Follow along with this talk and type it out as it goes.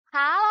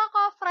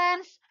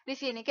Di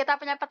sini kita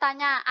punya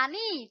pertanyaan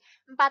nih.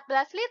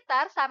 14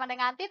 liter sama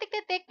dengan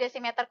titik-titik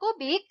desimeter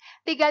kubik,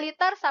 3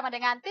 liter sama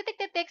dengan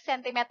titik-titik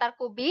sentimeter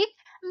kubik,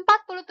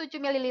 47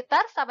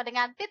 mililiter sama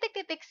dengan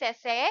titik-titik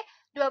cc,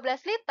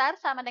 12 liter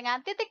sama dengan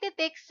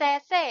titik-titik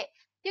cc.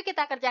 Yuk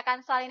kita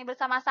kerjakan soal ini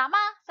bersama-sama.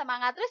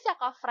 Semangat terus ya,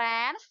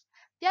 co-friends.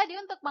 Jadi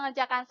untuk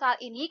mengerjakan soal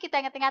ini, kita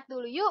ingat-ingat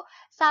dulu yuk.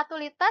 1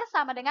 liter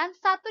sama dengan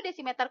 1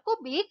 desimeter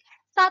kubik,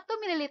 1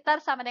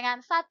 mililiter sama dengan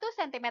 1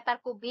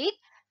 sentimeter kubik,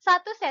 1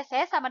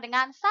 cc sama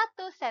dengan 1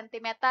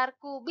 cm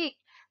kubik.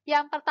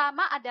 Yang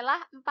pertama adalah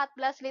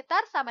 14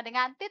 liter sama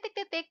dengan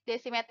titik-titik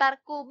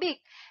desimeter kubik.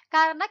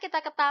 Karena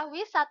kita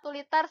ketahui 1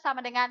 liter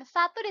sama dengan 1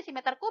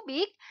 desimeter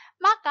kubik,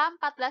 maka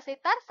 14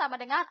 liter sama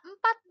dengan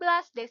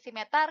 14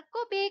 desimeter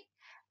kubik.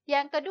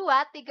 Yang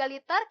kedua, 3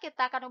 liter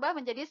kita akan ubah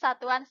menjadi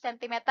satuan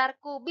cm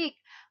kubik.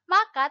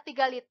 Maka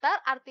 3 liter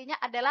artinya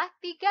adalah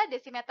 3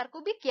 desimeter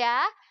kubik ya.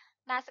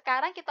 Nah,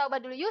 sekarang kita ubah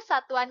dulu yuk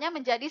satuannya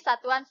menjadi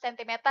satuan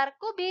cm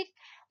kubik.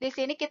 Di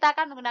sini kita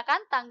akan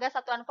menggunakan tangga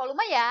satuan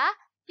volume ya.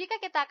 Jika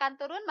kita akan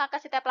turun,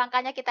 maka setiap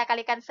langkahnya kita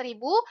kalikan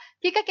 1000.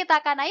 Jika kita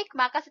akan naik,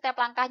 maka setiap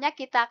langkahnya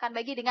kita akan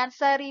bagi dengan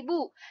 1000.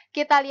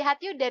 Kita lihat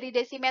yuk dari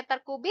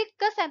desimeter kubik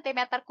ke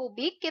sentimeter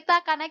kubik,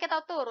 kita akan naik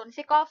atau turun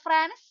sih,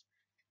 co-friends?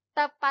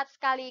 Tepat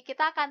sekali,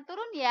 kita akan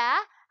turun ya.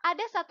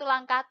 Ada satu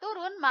langkah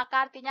turun,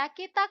 maka artinya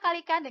kita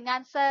kalikan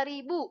dengan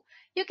 1000.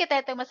 Yuk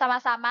kita hitung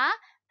bersama-sama.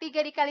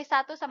 3 dikali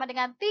 1 sama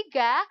dengan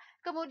 3.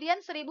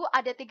 Kemudian 1000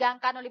 ada 3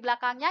 angka 0 di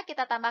belakangnya,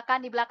 kita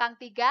tambahkan di belakang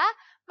 3.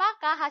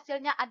 Maka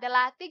hasilnya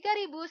adalah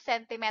 3000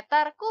 cm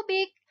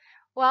kubik.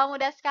 Wah,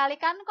 mudah sekali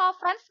kan,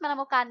 co-friends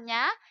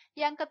menemukannya.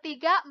 Yang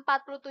ketiga,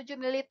 47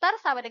 ml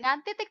sama dengan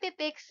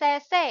titik-titik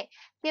cc.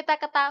 Kita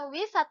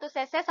ketahui 1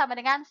 cc sama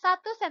dengan 1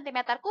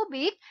 cm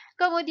kubik,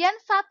 kemudian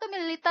 1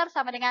 ml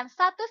sama dengan 1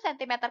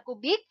 cm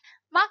kubik,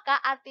 maka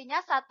artinya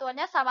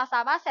satuannya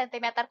sama-sama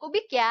cm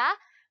kubik ya.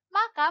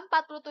 Maka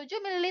 47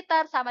 ml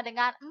sama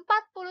dengan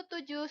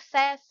 47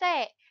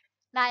 cc.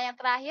 Nah, yang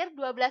terakhir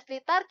 12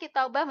 liter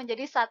kita ubah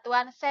menjadi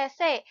satuan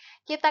cc.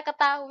 Kita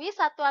ketahui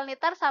satuan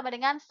liter sama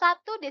dengan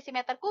 1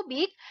 desimeter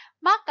kubik,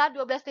 maka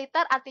 12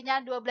 liter artinya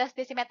 12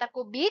 desimeter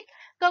kubik.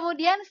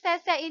 Kemudian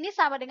cc ini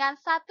sama dengan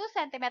 1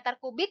 cm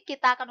kubik,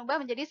 kita akan ubah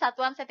menjadi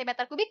satuan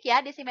cm kubik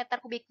ya, desimeter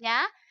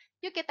kubiknya.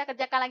 Yuk kita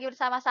kerjakan lagi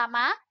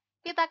bersama-sama.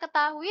 Kita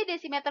ketahui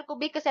desimeter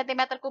kubik ke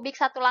cm kubik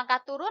satu langkah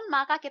turun,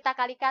 maka kita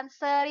kalikan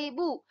 1000.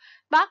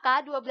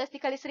 Maka 12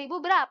 dikali 1000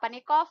 berapa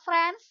nih,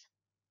 co-friends?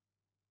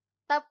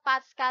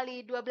 Tepat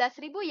sekali,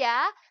 12.000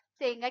 ya.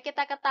 Sehingga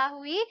kita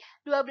ketahui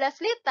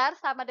 12 liter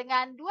sama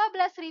dengan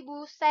 12.000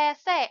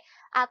 cc.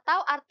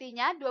 Atau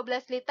artinya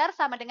 12 liter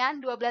sama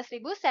dengan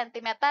 12.000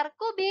 cm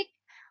kubik.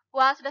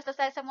 Wah, sudah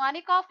selesai semua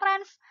nih,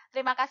 co-friends.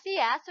 Terima kasih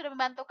ya sudah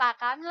membantu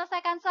kakak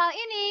menyelesaikan soal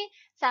ini.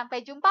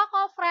 Sampai jumpa,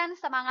 co-friends.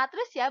 Semangat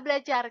terus ya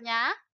belajarnya.